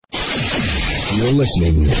You're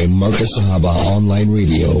listening to Marcus Sahaba Online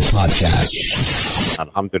Radio Podcast.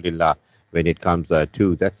 Alhamdulillah, when it comes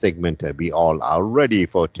to that segment, we all are ready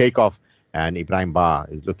for takeoff. And Ebrahim Ba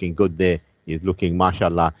is looking good there. He's looking,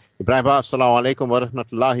 mashallah. Ebrahim Ba, assalamu alaikum wa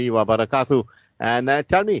rahmatullahi wa barakatuh. And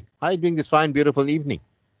tell me, how are you doing this fine, beautiful evening?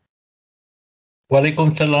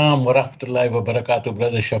 Walaikum salam wa rahmatullahi wa barakatuh,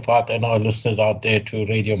 Brother Shaafat and our listeners out there to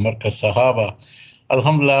Radio Marcus Sahaba.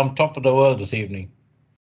 Alhamdulillah, I'm top of the world this evening.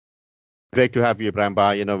 Great to have you, Ebrahim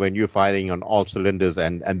Ba. You know, when you're firing on all cylinders,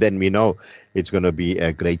 and then we know it's going to be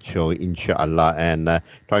a great show, inshallah. And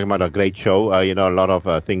talking about a great show, a lot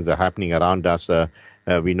of things are happening around us.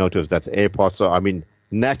 We noticed that airports,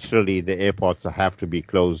 naturally the airports have to be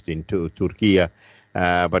closed into Turkey.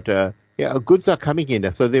 But goods are coming in.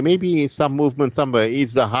 So there may be some movement somewhere.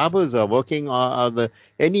 Is the harbors working? Are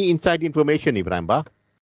any inside information, Ebrahim Ba?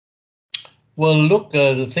 Well, look,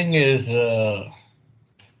 the thing is,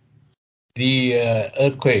 the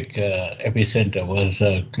earthquake epicenter was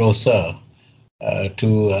closer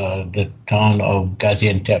to the town of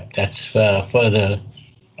Gaziantep. That's further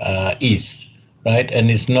east, right? And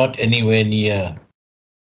it's not anywhere near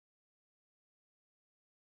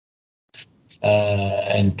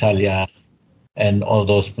Antalya and all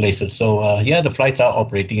those places. So, the flights are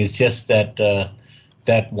operating. It's just that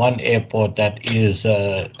that one airport that is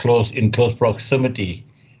in close proximity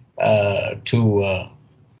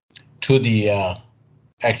to the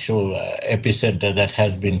actual epicenter that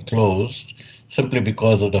has been closed, simply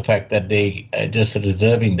because of the fact that they are just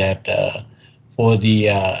reserving that for the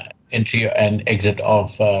entry and exit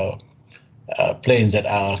of planes that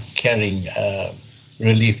are carrying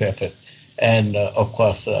relief effort. And of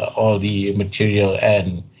course, all the material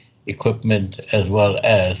and equipment, as well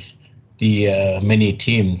as the many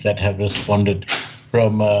teams that have responded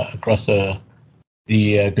from across the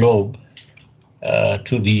globe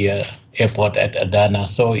to the airport at Adana.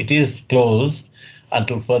 So it is closed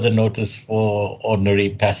until further notice for ordinary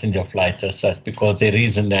passenger flights as such, because they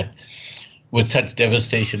reason that with such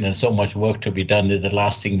devastation and so much work to be done, the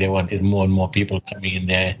last thing they want is more and more people coming in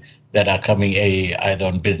there that are coming either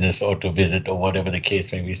on business or to visit or whatever the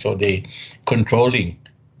case may be. So they controlling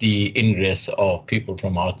the ingress of people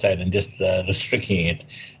from outside and just restricting it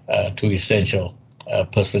to essential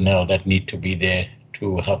personnel that need to be there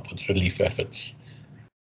to help with relief efforts.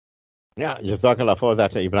 Yeah, Jazakallah for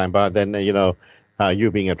that, Ebrahim Ba. Then,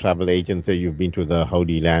 you being a travel agency, you've been to the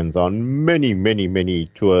Holy Lands on many, many, many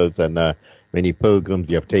tours and many pilgrims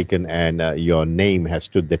you have taken, and your name has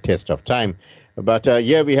stood the test of time. But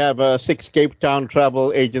here we have 6 Cape Town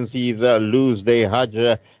travel agencies lose their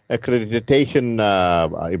Hajj accreditation,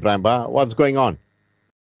 Ebrahim Ba. What's going on?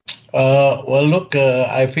 Well, look,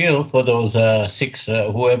 I feel for those 6,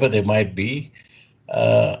 whoever they might be,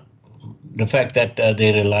 the fact that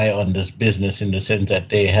they rely on this business in the sense that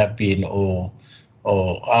they have been or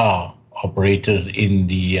are operators in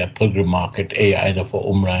the pilgrim market, either for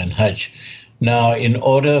Umrah and Hajj. Now, in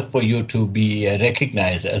order for you to be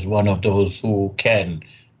recognized as one of those who can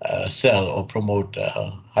sell or promote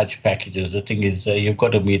Hajj packages, the thing is you've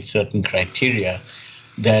got to meet certain criteria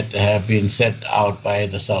that have been set out by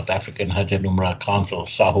the South African Hajj and Umrah Council,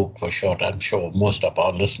 SAHUC for short. I'm sure most of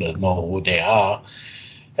our listeners know who they are.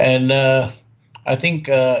 And I think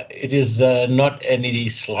it is not any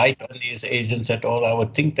slight on these agents at all. I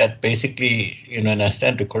would think that basically, and I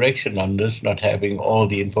stand to correction on this, not having all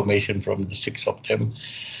the information from the 6 of them,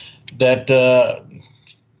 that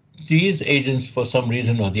these agents, for some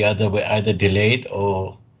reason or the other, were either delayed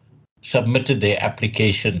or submitted their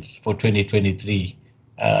applications for 2023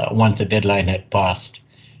 once the deadline had passed.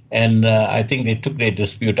 And I think they took their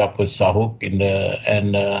dispute up with SAHUC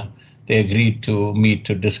and they agreed to meet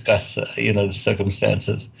to discuss, the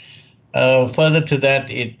circumstances. Further to that,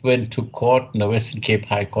 it went to court, in the Western Cape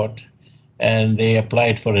High Court, and they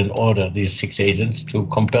applied for an order, these 6 agents, to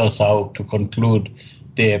compel SAHUC to conclude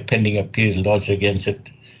their pending appeal lodged against it,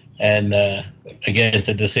 and against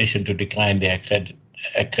the decision to decline their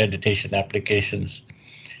accreditation applications.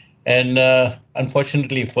 And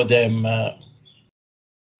unfortunately for them,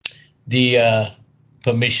 the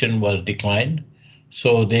permission was declined.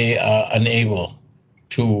 So they are unable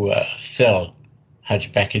to sell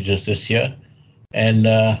Hajj packages this year. And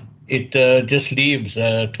it just leaves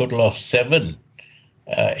a total of 7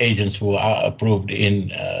 agents who are approved in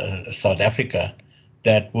South Africa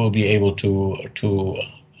that will be able to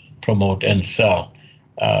promote and sell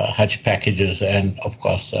Hajj packages and, of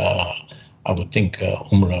course, I would think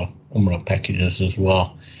Umrah packages as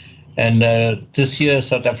well. And this year,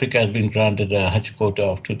 South Africa has been granted a Hajj quota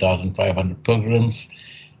of 2,500 pilgrims.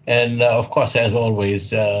 And of course, as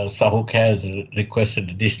always, Sahuk has requested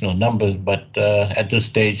additional numbers, but at this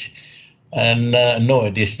stage, no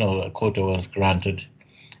additional quota was granted.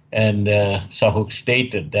 And Sahuk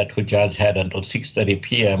stated that Hujjaj had until 6:30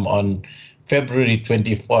 p.m. on February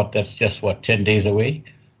 24th, that's just 10 days away,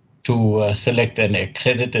 to select an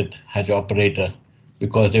accredited Hajj operator,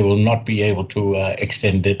 because they will not be able to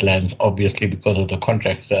extend deadlines, obviously, because of the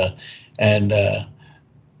contracts and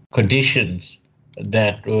conditions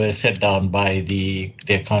that were set down by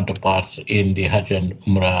their counterparts in the Hajj and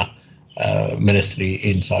Umrah ministry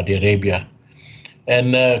in Saudi Arabia.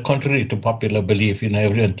 And contrary to popular belief,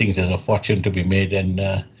 everyone thinks there's a fortune to be made, and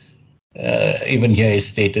even here it's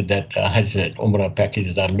stated that Hajj and Umrah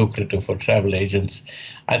packages are lucrative for travel agents.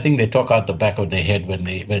 I think they talk out the back of their head when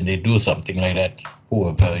they do something like that,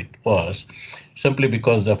 whoever it was, simply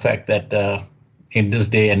because of the fact that in this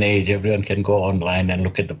day and age, everyone can go online and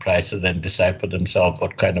look at the prices and decide for themselves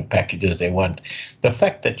what kind of packages they want. The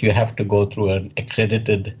fact that you have to go through an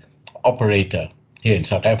accredited operator here in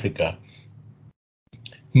South Africa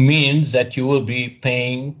means that you will be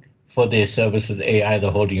paying for their services,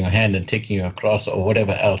 either holding your hand and taking you across or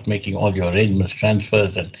whatever else, making all your arrangements,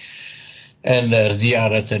 transfers, and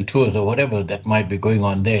ziyarats and tours or whatever that might be going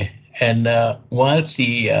on there. And whilst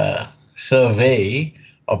the survey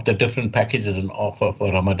of the different packages and offer for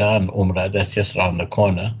Ramadan Umrah, that's just around the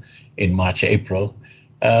corner in March, April,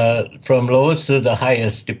 from lowest to the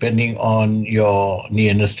highest, depending on your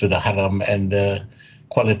nearness to the Haram and the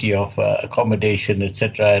quality of accommodation,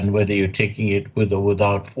 etc., and whether you're taking it with or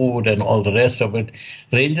without food and all the rest of it,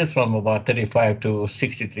 ranges from about 35 to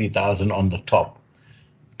 63,000 on the top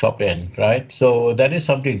end, right? So that is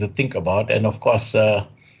something to think about. And of course,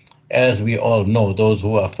 as we all know, those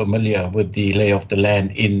who are familiar with the lay of the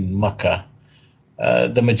land in Makkah,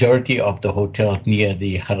 the majority of the hotels near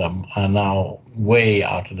the Haram are now way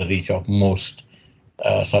out of the reach of most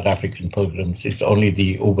South African pilgrims. It's only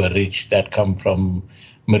the uber rich that come from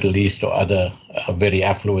Middle East or other very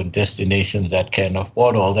affluent destinations that can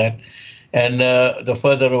afford all that. And the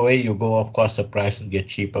further away you go, of course, the prices get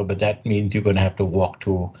cheaper, but that means you're going to have to walk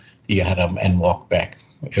to the Haram and walk back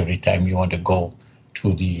every time you want to go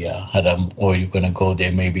to the Haram, or you're going to go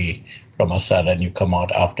there maybe from Asar and you come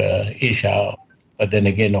out after Isha. But then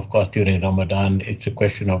again, of course, during Ramadan, it's a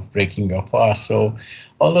question of breaking your fast. So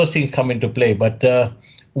all those things come into play. But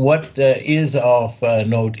what is of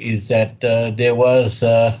note is that there was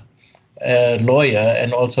a lawyer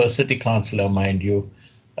and also a city councillor, mind you,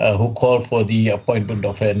 who called for the appointment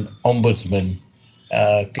of an ombudsman,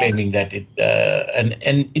 claiming that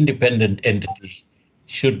an independent entity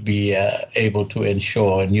should be able to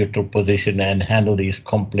ensure a neutral position and handle these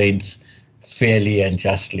complaints fairly and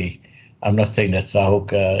justly. I'm not saying that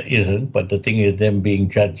Sahuk isn't, but the thing is, them being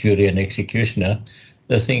judge, jury, and executioner,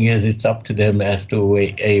 the thing is, it's up to them as to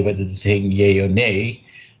whether they're saying yay or nay.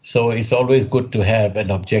 So it's always good to have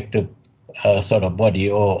an objective sort of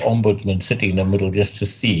body or ombudsman sitting in the middle just to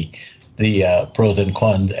see the pros and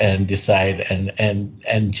cons and decide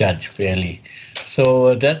and judge fairly.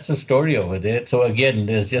 So that's the story over there. So again,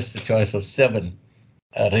 there's just a choice of 7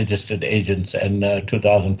 registered agents and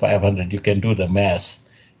 2,500. You can do the math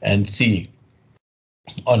and see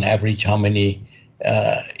on average how many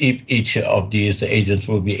each of these agents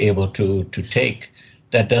will be able to take.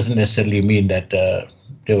 That doesn't necessarily mean that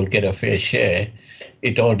they will get a fair share.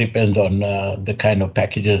 It all depends on the kind of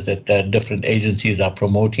packages that different agencies are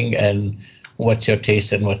promoting and what's your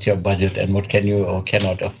taste and what's your budget and what can you or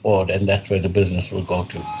cannot afford, and that's where the business will go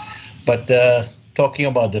to. But talking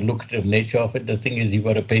about the lucrative nature of it, the thing is you've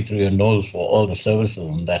got to pay through your nose for all the services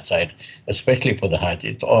on that side, especially for the Hajj.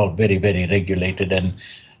 It's all very, very regulated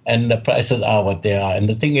and the prices are what they are. And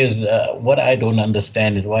the thing is, what I don't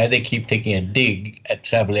understand is why they keep taking a dig at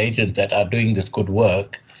travel agents that are doing this good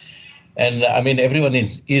work. And I mean, everyone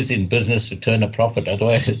is in business to turn a profit.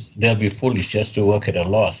 Otherwise, they'll be foolish just to work at a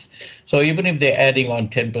loss. So even if they're adding on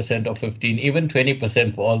 10% or 15, even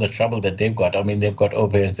 20% for all the trouble that they've got, I mean, they've got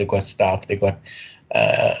overheads, they've got staff, they've got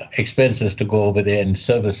expenses to go over there and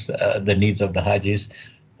service the needs of the Hajis.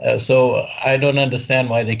 So I don't understand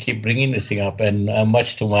why they keep bringing this thing up, and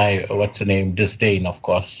much to my, disdain, of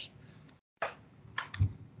course.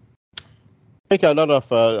 Make a lot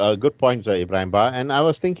of good points, Ibrahim Ba. And I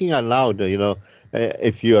was thinking aloud,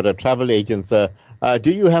 if you're a travel agent,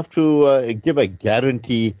 do you have to give a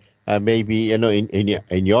guarantee, maybe,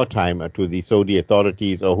 in your time to the Saudi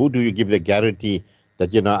authorities, or who do you give the guarantee that,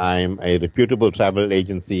 I'm a reputable travel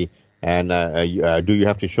agency, and do you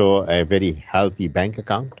have to show a very healthy bank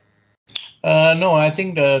account? No, I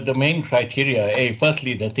think the main criteria,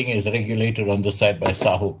 firstly, the thing is regulated on the side by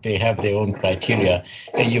SAHUK. They have their own criteria.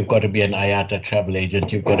 You've got to be an IATA travel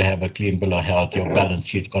agent. You've got to have a clean bill of health. Your balance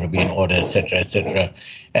sheet's got to be in order, etc., etc.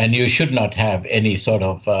 And you should not have any sort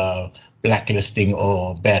of blacklisting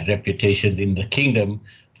or bad reputation in the kingdom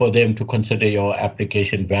for them to consider your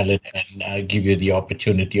application valid and give you the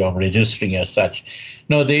opportunity of registering as such.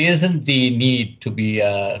 No, there isn't the need to be,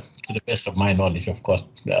 to the best of my knowledge, of course,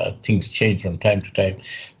 things change from time to time.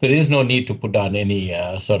 There is no need to put down any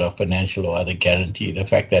sort of financial or other guarantee. The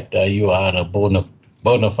fact that you are a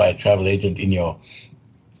bona fide travel agent in your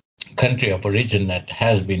country of origin that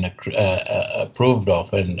has been approved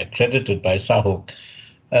of and accredited by SAHUK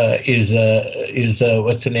is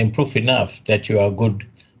what's the name, proof enough that you are good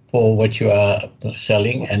for what you are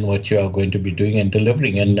selling and what you are going to be doing and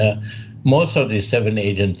delivering. And most of the 7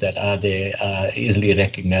 agents that are there are easily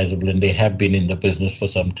recognizable, and they have been in the business for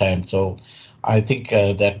some time. So I think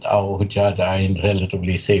that our Hujjaj are in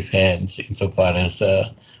relatively safe hands insofar as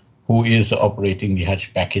who is operating the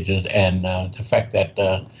Hajj packages. And the fact that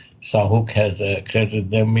SAHUK has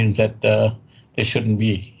accredited them means that there shouldn't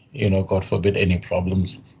be, God forbid, any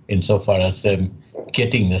problems insofar as them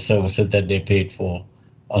getting the services that they paid for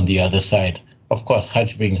on the other side. Of course,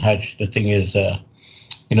 Hajj being Hajj, the thing is,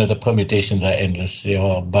 the permutations are endless.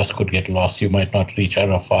 Your bus could get lost. You might not reach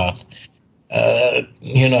Arafat.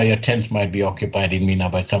 Your tents might be occupied in Mina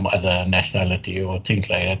by some other nationality or things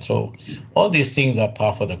like that. So all these things are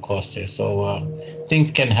par for the course there. So things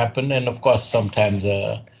can happen. And of course, sometimes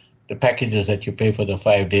the packages that you pay for the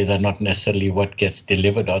 5 days are not necessarily what gets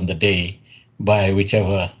delivered on the day by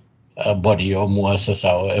whichever body or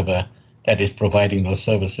muassasa or whatever that is providing those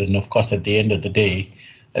services. And of course, at the end of the day,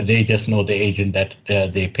 they just know the agent that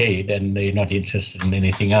they paid, and they're not interested in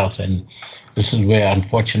anything else. And this is where,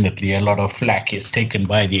 unfortunately, a lot of flack is taken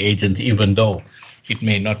by the agents, even though it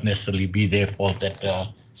may not necessarily be their fault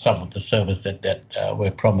that some of the service that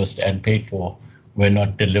were promised and paid for were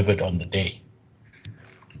not delivered on the day.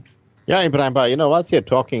 Yeah, Ibrahim, whilst you're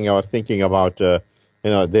talking, I was thinking about,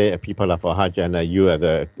 the people of Hajj and you as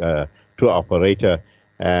a tour operator,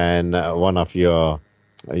 and one of your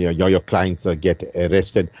clients get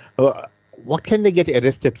arrested. What can they get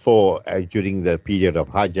arrested for during the period of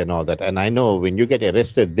Hajj and all that? And I know when you get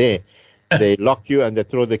arrested there, they lock you and they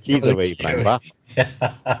throw the keys away, Ibrahim.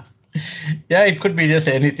 Yeah, it could be just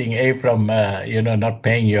anything, from not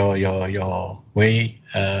paying your way,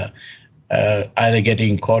 either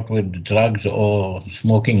getting caught with drugs or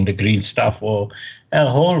smoking the green stuff, or a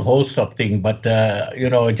whole host of things. But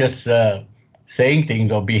just saying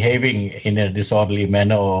things or behaving in a disorderly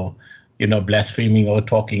manner, or blaspheming or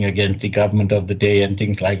talking against the government of the day and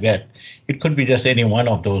things like that. It could be just any one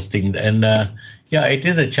of those things. And it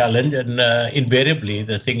is a challenge. And invariably,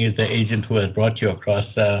 the thing is, the agent who has brought you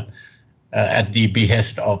across at the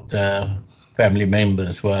behest of the family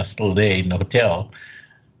members who are still there in the hotel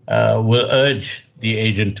will urge the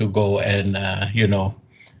agent to go and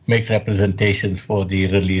make representations for the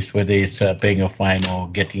release, whether it's paying a fine or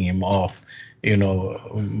getting him off,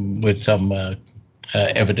 with some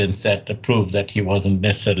evidence that proves that he wasn't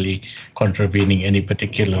necessarily contravening any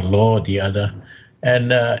particular law or the other.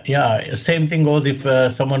 And same thing goes if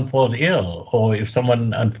someone falls ill, or if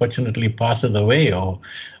someone unfortunately passes away or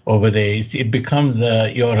over there. It becomes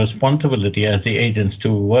your responsibility as the agents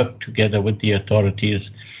to work together with the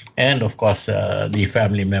authorities and, of course, the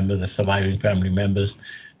family members, the surviving family members,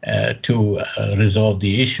 to resolve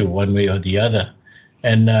the issue one way or the other.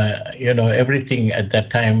 And, everything at that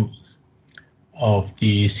time of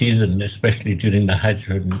the season, especially during the Hajj,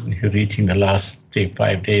 when you're reaching the last, say,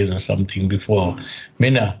 5 days or something before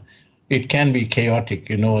Mina, it can be chaotic.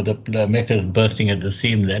 The Mecca is bursting at the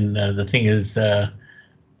seams. And the thing is,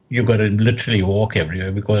 you've got to literally walk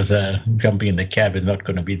everywhere, because jumping in the cab is not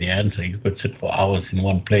going to be the answer. You could sit for hours in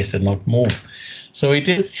one place and not move. So it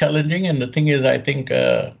is challenging. And the thing is, I think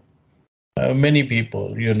many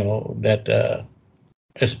people, that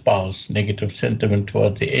espouse negative sentiment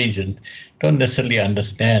towards the agent don't necessarily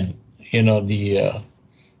understand,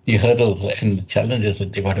 the hurdles and the challenges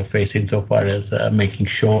that they got to face insofar as making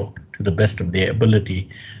sure, to the best of their ability,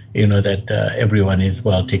 that everyone is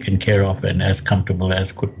well taken care of and as comfortable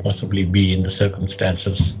as could possibly be in the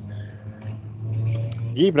circumstances.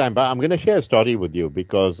 Ibrahim, I'm going to share a story with you,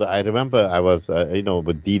 because I remember I was,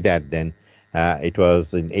 with DDAT then. It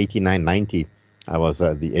was in 89-90. I was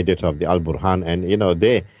the editor of the Al Burhan, and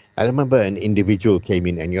I remember an individual came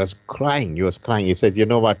in and he was crying. He says,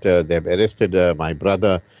 they've arrested my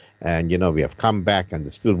brother, and we have come back and they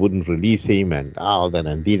still wouldn't release him and all that.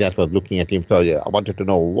 And DDAT was looking at him. So I wanted to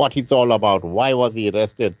know what it's all about. Why was he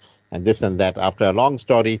arrested? and this and that. After a long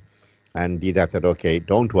story, and Dida said, okay,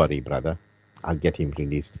 don't worry, brother. I'll get him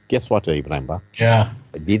released. Guess what, Ibrahim Ba? Yeah.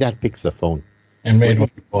 Dida picks the phone. And made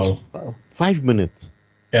what you call. 5 minutes.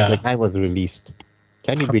 Yeah. The guy was released.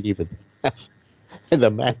 Can you believe it? the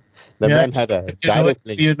man had a direct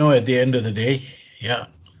link. You know, at the end of the day, yeah.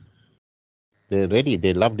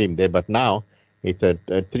 They loved him there, but now it's a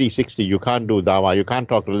 360. You can't do dawah. You can't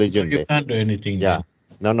talk religion You there. can't do anything. Yeah.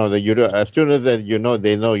 No. As soon as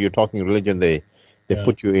they know you're talking religion, they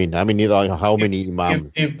put you in. I mean, how many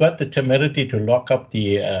imams? You've got the temerity to lock up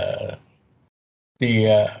the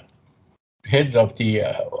heads of the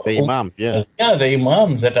imams, yeah. The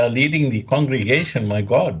imams that are leading the congregation. My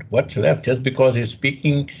God, what's left? Just because he's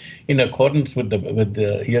speaking in accordance with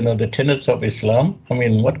the tenets of Islam. I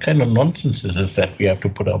mean, what kind of nonsense is this that we have to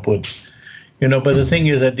put up with? But the thing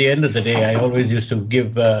is, at the end of the day, I always used to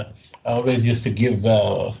give our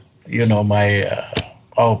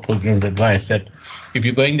pilgrims advice that if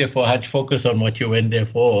you're going there for Hajj, focus on what you went there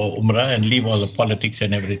for, or Umrah, and leave all the politics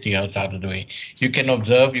and everything else out of the way. You can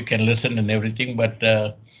observe, you can listen and everything, but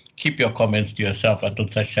keep your comments to yourself until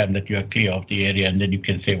such time that you are clear of the area, and then you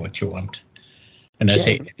can say what you want. And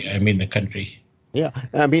I mean the country. Yeah,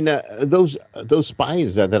 I mean those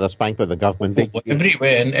spies that are spying for the government.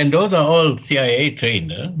 Everywhere, and those are all CIA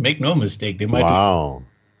trained. Make no mistake. They might. Wow.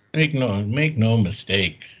 Make no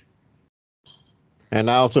mistake. And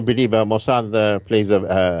I also believe Mossad plays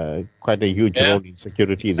quite a huge role in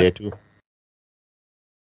security there too.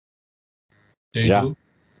 They do?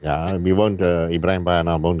 Yeah, we won't, Ibrahim Bhai and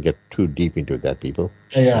I won't get too deep into that, people.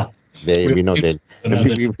 Yeah. We know they're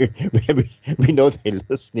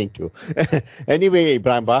listening to. Anyway,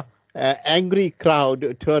 Ibrahim Bhai, angry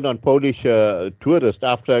crowd turned on Polish tourist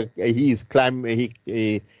after he climbed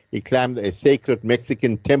a sacred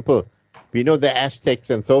Mexican temple. We know the Aztecs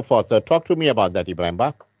and so forth. So talk to me about that, Ebrahim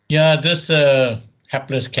Ba. Yeah, this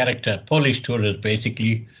hapless character, Polish tourist,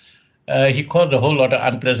 basically, he caused a whole lot of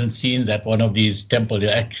unpleasant scenes at one of these temples.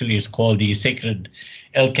 It actually is called the Sacred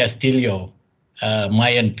El Castillo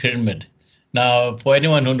Mayan Pyramid. Now, for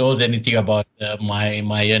anyone who knows anything about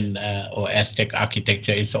Mayan or Aztec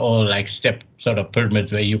architecture, it's all like step sort of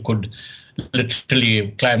pyramids where you could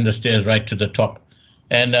literally climb the stairs right to the top.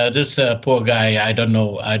 And this poor guy, I don't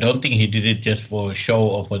know, I don't think he did it just for show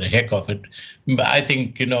or for the heck of it. But I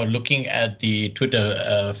think, looking at the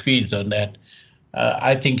Twitter feeds on that,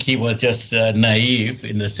 I think he was just naive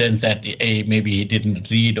in the sense that maybe he didn't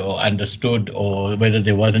read or understood, or whether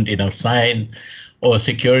there wasn't enough sign or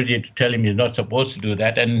security to tell him he's not supposed to do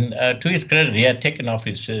that. And to his credit, he had taken off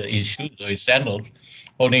his shoes or his sandals,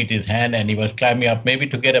 holding it in his hand, and he was climbing up maybe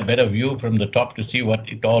to get a better view from the top to see what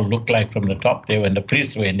it all looked like from the top there when the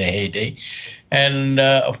priests were in their heyday. And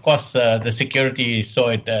of course, the security saw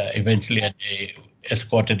it eventually, and they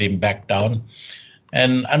escorted him back down.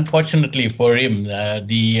 And unfortunately for him,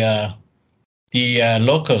 the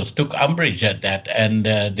locals took umbrage at that, and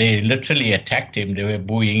they literally attacked him. They were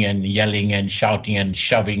booing and yelling and shouting and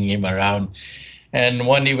shoving him around. And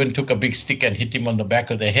one even took a big stick and hit him on the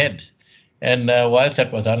back of the head. And whilst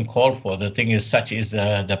that was uncalled for, the thing is, such is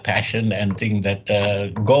the passion and thing that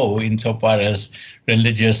go insofar as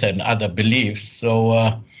religious and other beliefs.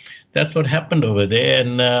 So that's what happened over there.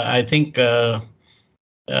 And I think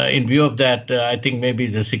in view of that, I think maybe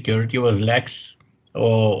the security was lax,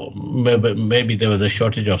 or maybe there was a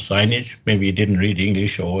shortage of signage. Maybe he didn't read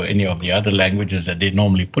English or any of the other languages that they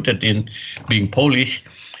normally put it in, being Polish.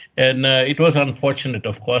 And it was unfortunate,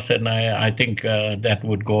 of course, and I think that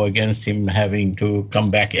would go against him having to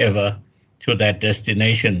come back ever to that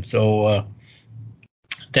destination. So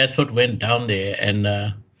that's what went down there. And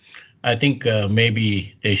I think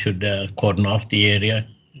maybe they should cordon off the area,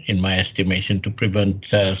 in my estimation, to prevent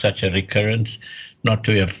such a recurrence, not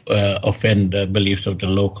to offend the beliefs of the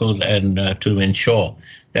locals, and to ensure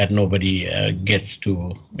that nobody gets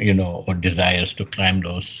to, or desires to climb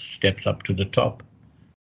those steps up to the top.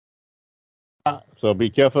 So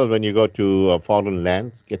be careful when you go to foreign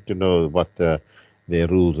lands. Get to know what their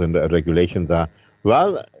rules and regulations are.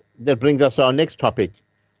 Well, that brings us to our next topic.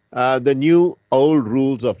 The new old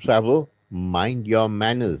rules of travel. Mind your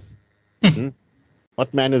manners.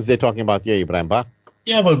 What manners they're talking about here, Ebrahim Ba?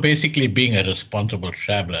 Yeah, well, basically being a responsible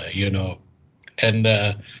traveler, And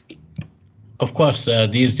of course,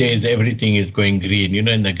 these days everything is going green.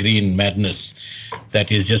 In the green madness,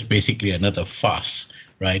 that is just basically another farce.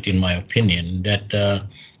 Right, in my opinion, that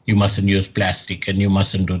you mustn't use plastic and you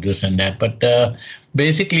mustn't do this and that. But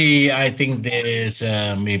basically, I think there is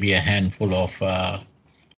maybe a handful of,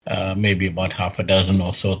 maybe about half a dozen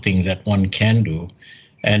or so things that one can do.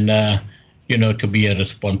 And, to be a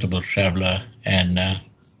responsible traveler and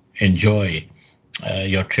enjoy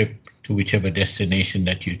your trip to whichever destination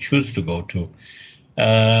that you choose to go to.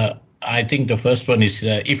 I think the first one is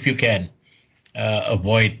if you can,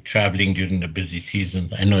 avoid traveling during the busy season.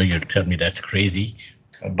 I know you'll tell me that's crazy,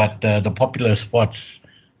 but the popular spots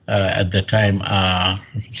at the time are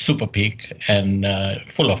super peak and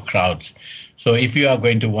full of crowds. So if you are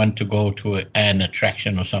going to want to go to an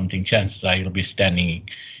attraction or something, chances are you'll be standing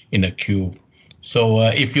in a queue. So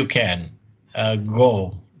if you can,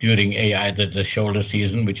 go during either the shoulder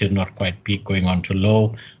season, which is not quite peak going on to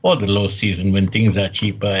low, or the low season when things are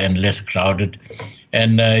cheaper and less crowded.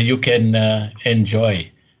 And you can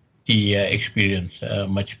enjoy the experience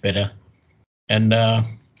much better. And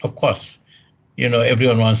of course,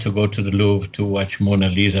 everyone wants to go to the Louvre to watch Mona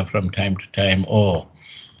Lisa from time to time, or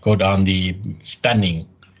go down the stunning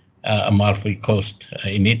Amalfi Coast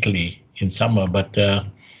in Italy in summer. But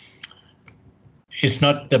it's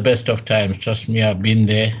not the best of times. Trust me, I've been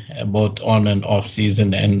there both on and off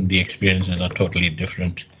season, and the experiences are totally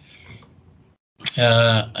different.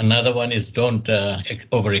 Another one is don't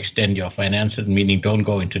overextend your finances, meaning don't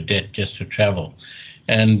go into debt just to travel.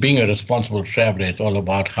 And being a responsible traveler, it's all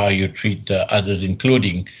about how you treat others,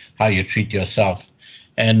 including how you treat yourself.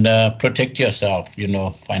 And protect yourself,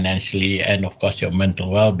 financially, and of course your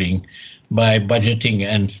mental well-being by budgeting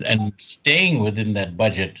and staying within that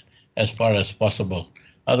budget as far as possible.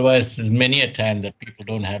 Otherwise, there's many a time that people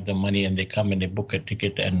don't have the money and they come and they book a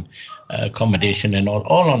ticket and accommodation and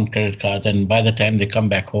all on credit cards. And by the time they come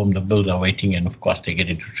back home, the bills are waiting, and of course they get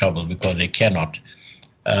into trouble because they cannot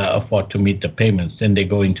afford to meet the payments. Then they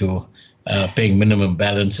go into paying minimum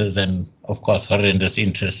balances and, of course, horrendous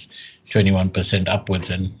interest, 21% upwards.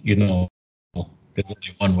 And, there's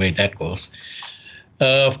only one way that goes.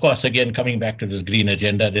 Of course, again, coming back to this green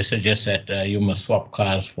agenda, they suggest that you must swap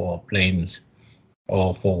cars for planes,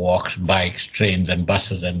 or for walks, bikes, trains, and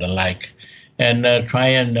buses, and the like, and try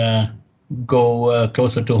and go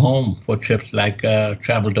closer to home for trips like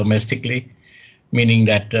travel domestically, meaning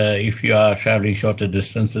that if you are traveling shorter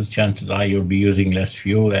distances, chances are you'll be using less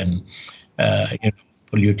fuel and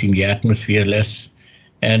polluting the atmosphere less.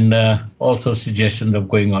 And also suggestions of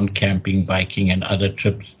going on camping, biking, and other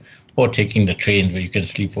trips, or taking the train where you can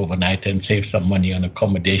sleep overnight and save some money on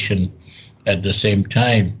accommodation at the same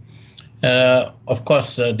time. Of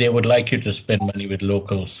course, they would like you to spend money with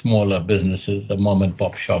local, smaller businesses, the mom and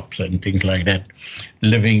pop shops and things like that,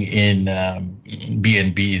 living in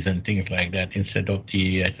B&Bs and things like that instead of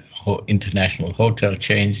the international hotel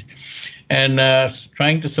chains, and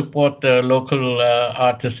trying to support the local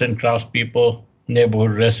artists and craftspeople,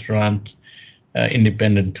 neighborhood restaurants,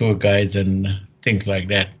 independent tour guides, and things like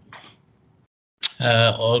that.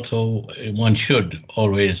 Also, one should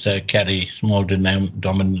always carry small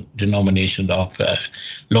denominations of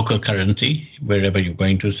local currency wherever you're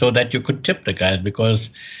going to, so that you could tip the guys,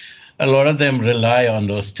 because a lot of them rely on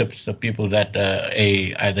those tips, the people that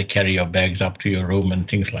either carry your bags up to your room and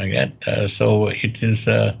things like that. So it is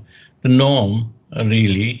the norm,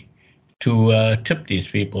 really, to tip these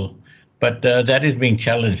people. But that is being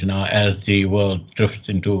challenged now as the world drifts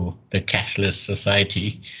into the cashless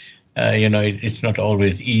society. It's not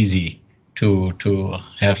always easy to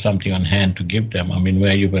have something on hand to give them. I mean,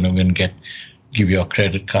 where are you going to give your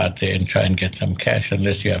credit card there and try and get some cash,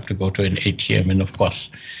 unless you have to go to an ATM? And of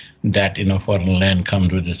course, that in a foreign land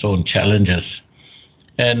comes with its own challenges.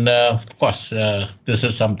 And of course, this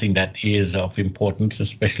is something that is of importance,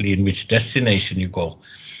 especially in which destination you go.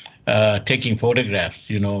 Taking photographs,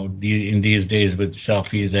 in these days with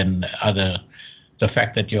selfies and the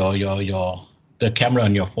fact that the camera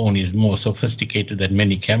on your phone is more sophisticated than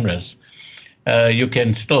many cameras. You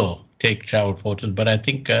can still take travel photos, but I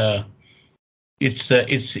think it's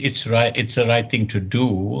right. It's the right thing to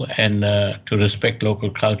do, and to respect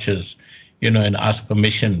local cultures, and ask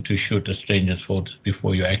permission to shoot a stranger's photos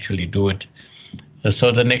before you actually do it.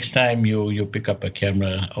 So the next time you pick up a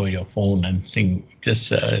camera or your phone and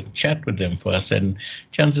just chat with them first, and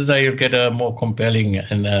chances are you'll get a more compelling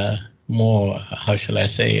and more, how shall I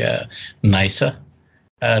say, nicer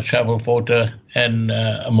travel photo and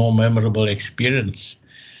a more memorable experience.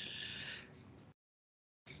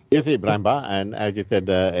 Yes, Ebrahim, and as you said,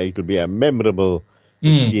 it will be a memorable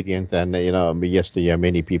experience. And yesterday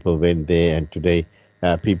many people went there, and today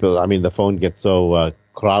the phone gets so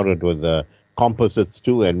crowded with composites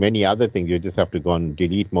too, and many other things. You just have to go on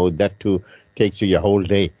delete mode. That too takes you your whole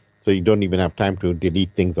day. So you don't even have time to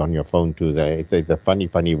delete things on your phone too. It's a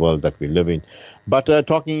funny world that we live in. But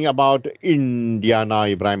talking about India now,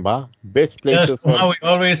 Ebrahim, best places. Yes, now we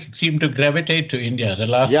always seem to gravitate to India. The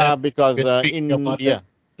last time because India.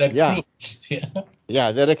 Cruise.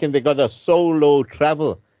 Yeah, they reckon they got a solo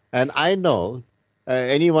travel. And I know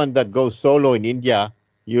anyone that goes solo in India,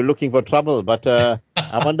 you're looking for trouble. But I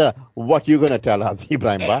wonder what you're going to tell us,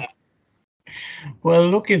 Ibrahim Ba. Well,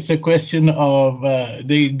 look, it's a question of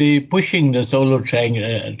they pushing the solo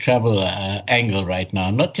travel angle right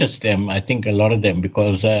now. Not just them, I think a lot of them,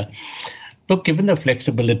 because look, given the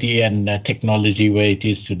flexibility and technology where it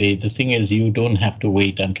is today, the thing is you don't have to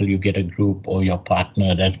wait until you get a group or your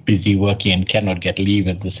partner that's busy working and cannot get leave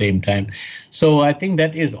at the same time. So I think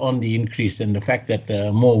that is on the increase, and the fact that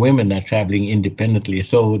more women are traveling independently.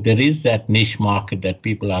 So there is that niche market that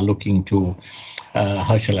people are looking to,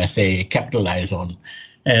 how shall I say, capitalize on.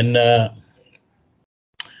 And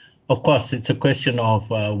of course, it's a question of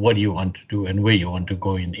what do you want to do and where you want to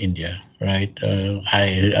go in India, right?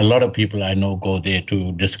 A lot of people I know go there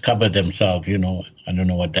to discover themselves. I don't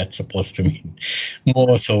know what that's supposed to mean.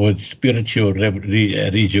 More so, it's spiritual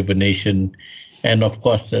rejuvenation, and of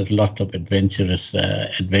course, there's lots of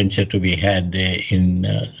adventure to be had there in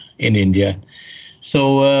India.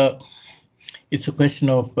 So it's a question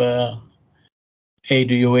of. Hey,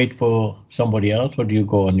 do you wait for somebody else or do you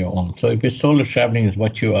go on your own? So if it's solo traveling is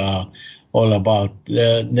what you are all about,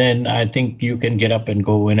 then I think you can get up and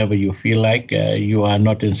go whenever you feel like. You are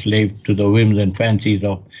not enslaved to the whims and fancies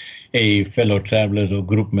of a fellow travelers or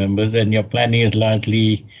group members, and your planning is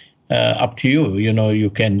largely up to you. You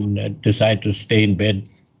can decide to stay in bed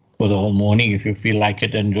for the whole morning if you feel like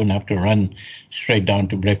it, and you don't have to run straight down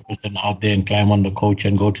to breakfast and out there and climb on the coach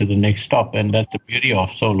and go to the next stop. And that's the beauty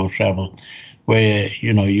of solo travel, where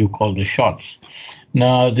you call the shots.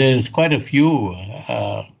 Now there's quite a few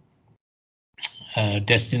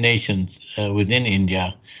destinations within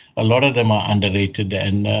India. A lot of them are underrated,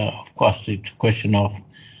 and of course it's a question of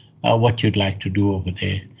what you'd like to do over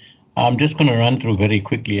there. I'm just going to run through very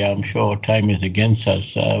quickly. I'm sure time is against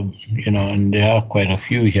us, and there are quite a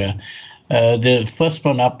few here. The first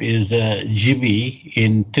one up is Jibi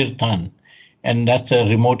in Tirthan, and that's a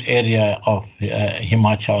remote area of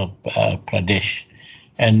Himachal Pradesh.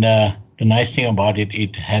 And the nice thing about it,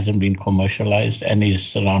 it hasn't been commercialized and is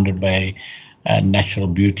surrounded by natural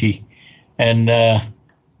beauty. And the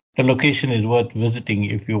location is worth visiting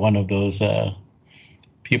if you're one of those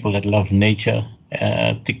people that love nature,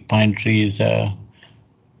 thick pine trees,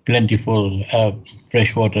 plentiful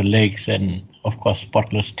freshwater lakes, and of course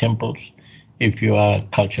spotless temples if you are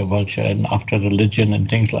culture vulture and after religion and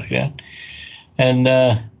things like that. And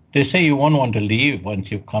they say you won't want to leave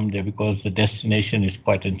once you've come there because the destination is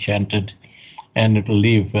quite enchanted and it will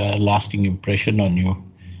leave a lasting impression on you.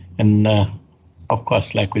 And of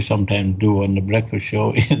course, like we sometimes do on the breakfast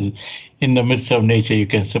show, is in the midst of nature, you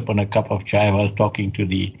can sip on a cup of chai while talking to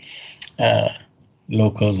the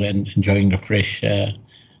locals and enjoying the fresh air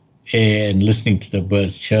and listening to the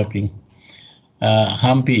birds chirping.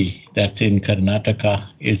 Hampi, that's in Karnataka,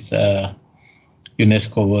 is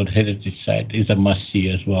UNESCO World Heritage Site, is a must-see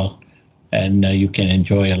as well. And you can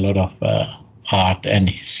enjoy a lot of art and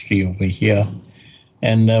history over here.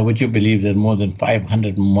 And would you believe there's more than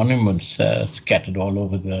 500 monuments scattered all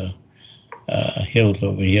over the hills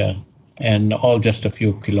over here, and all just a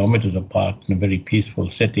few kilometers apart in a very peaceful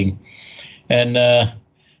setting. And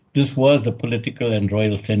this was the political and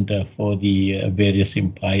royal center for the various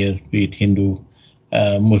empires, be it Hindu,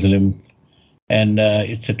 Muslim, and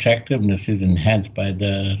its attractiveness is enhanced by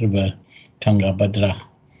the river Tungabhadra,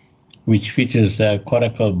 which features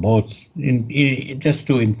coracle boats. Just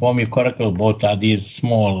to inform you, coracle boats are these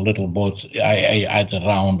small little boats, either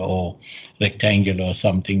round or rectangular or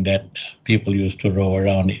something, that people used to row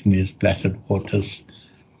around in these placid waters.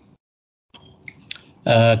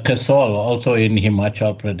 Kasol, also in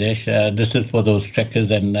Himachal Pradesh. This is for those trekkers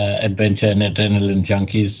and adventure and adrenaline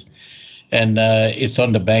junkies. And it's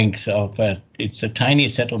on the banks of, it's a tiny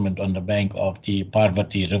settlement on the bank of the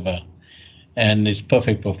Parvati River. And it's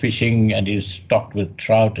perfect for fishing and is stocked with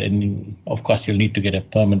trout. And of course, you'll need to get a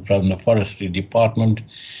permit from the forestry department.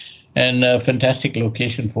 And a fantastic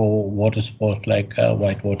location for water sports like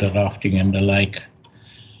whitewater rafting and the like.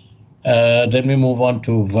 Then we move on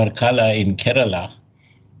to Varkala in Kerala.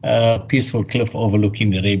 Peaceful cliff overlooking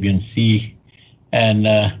the Arabian Sea, and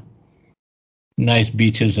nice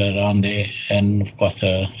beaches around there, and of course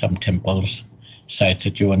some temples, sites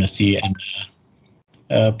that you want to see, and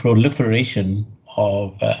proliferation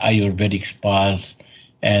of Ayurvedic spas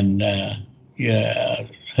and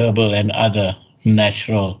herbal and other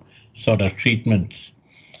natural sort of treatments.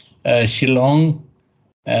 Shillong,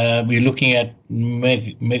 we're looking at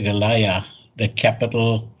Meghalaya, the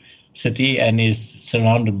capital city, and is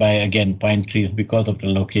surrounded by, again, pine trees because of the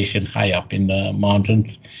location high up in the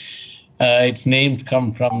mountains. Its names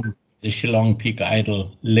come from the Shillong peak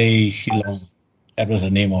idol, Lei Shillong, That was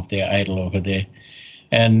the name of their idol over there.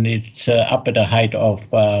 And it's up at a height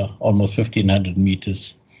of almost 1,500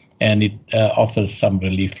 meters. And it offers some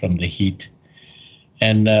relief from the heat.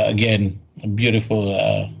 And again,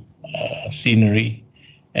 beautiful scenery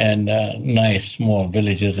and nice small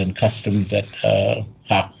villages and customs that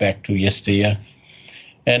hark back to yesteryear.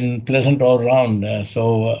 And pleasant all round.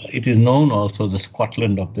 So it is known also the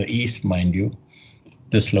Scotland of the East, mind you,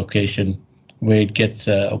 this location, where it gets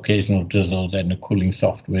occasional drizzles and a cooling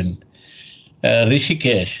soft wind.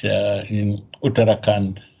 Rishikesh in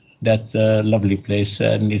Uttarakhand, that's a lovely place,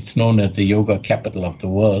 and it's known as the yoga capital of the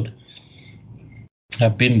world.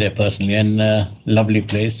 I've been there personally, and lovely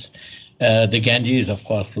place. The Ganges, of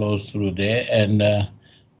course, flows through there, and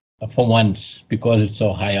for once, because it's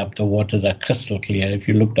so high up, the waters are crystal clear. If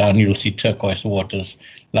you look down, you'll see turquoise waters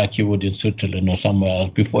like you would in Switzerland or somewhere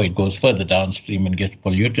else before it goes further downstream and gets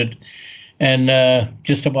polluted. And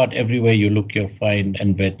just about everywhere you look, you'll find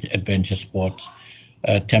adventure sports,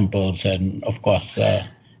 temples, and, of course,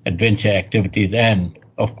 adventure activities, and,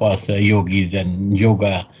 of course, yogis and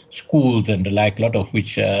yoga schools and the like, a lot of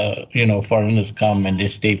which, foreigners come and they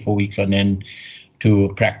stay for weeks on end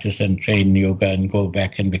to practice and train yoga and go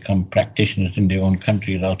back and become practitioners in their own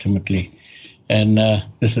countries ultimately. And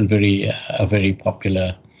this is a very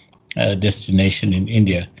popular destination in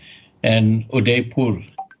India. And Udaipur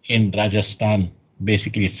in Rajasthan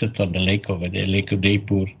basically sits on the lake over there, Lake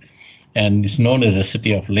Udaipur. And it's known as the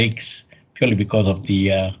city of lakes purely because of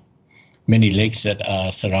the many lakes that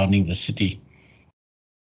are surrounding the city.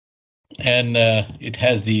 And it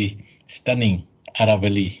has the stunning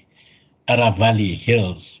Aravalli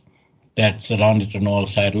Hills that surround it on all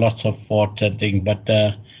sides, lots of forts and things. But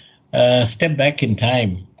step back in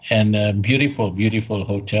time, and beautiful, beautiful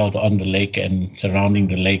hotels on the lake and surrounding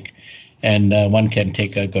the lake. And one can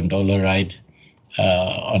take a gondola ride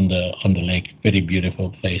on the lake. Very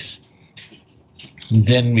beautiful place.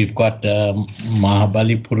 Then we've got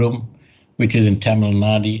Mahabalipuram, which is in Tamil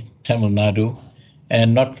Nadu,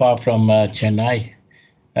 and not far from Chennai.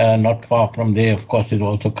 Not far from there, of course, is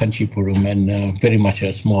also Kanchipuram, and very much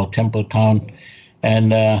a small temple town,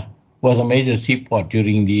 and was a major seaport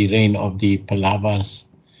during the reign of the Pallavas.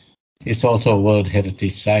 It's also a World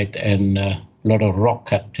Heritage Site, and a lot of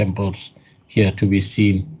rock-cut temples here to be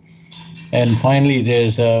seen. And finally,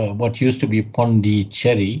 there's what used to be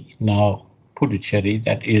Pondicherry, now Puducherry,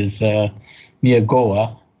 that is near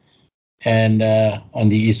Goa, and on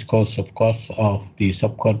the east coast, of course, of the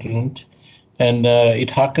subcontinent. And it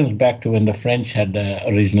harkens back to when the French had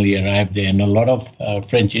originally arrived there, and a lot of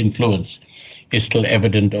French influence is still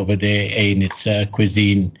evident over there in its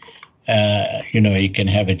cuisine. You can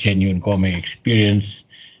have a genuine gourmet experience.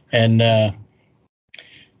 And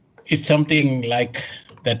it's something like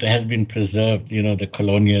that has been preserved, the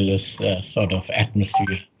colonialist sort of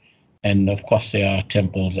atmosphere. And of course, there are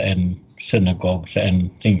temples and synagogues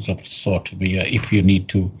and things of the sort if you need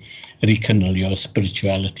to rekindle your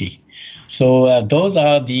spirituality. So those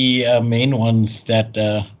are the main ones that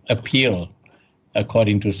appeal,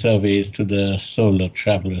 according to surveys, to the solar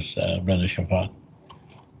travelers, Brother Shaafat.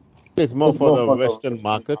 It's more for the Western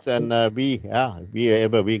markets, and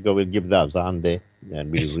wherever we go, we'll give the azan there, and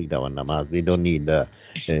we read our namaz. We don't need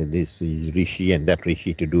this rishi and that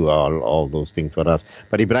rishi to do all those things for us.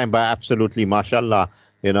 But Ebrahim, absolutely, mashallah,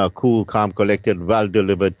 cool, calm, collected, well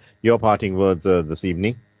delivered. Your parting words this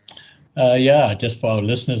evening. Just for our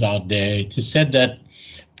listeners out there, it is said that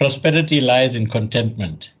prosperity lies in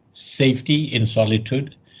contentment, safety in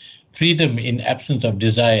solitude, freedom in absence of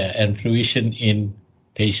desire, and fruition in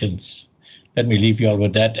patience. Let me leave you all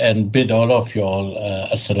with that and bid all of you all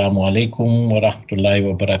Assalamu alaikum wa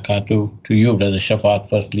rahmatullahi wa barakatuh. To you, Brother Shaafat,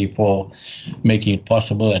 firstly, for making it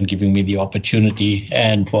possible and giving me the opportunity.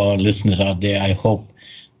 And for our listeners out there, I hope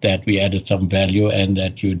that we added some value and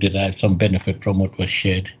that you derived some benefit from what was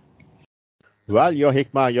shared. Well, your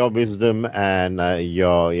hikmah, your wisdom, and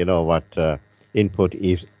your, input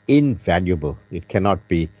is invaluable. It cannot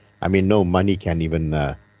be. No money can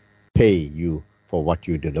even pay you for what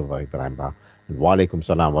you deliver, Ebrahim. Wa alaikum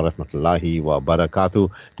salam wa rahmatullahi wa barakatuh.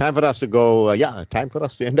 Time for us to go. Time for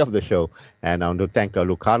us to end up the show. And I want to thank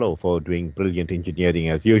Lucalo for doing brilliant engineering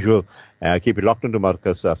as usual. Keep it locked into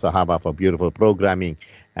Marcus Sahaba for beautiful programming.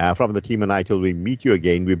 From the team and I, till we meet you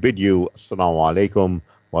again, we bid you Assalamu alaikum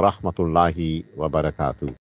wa rahmatullahi wa barakatuh.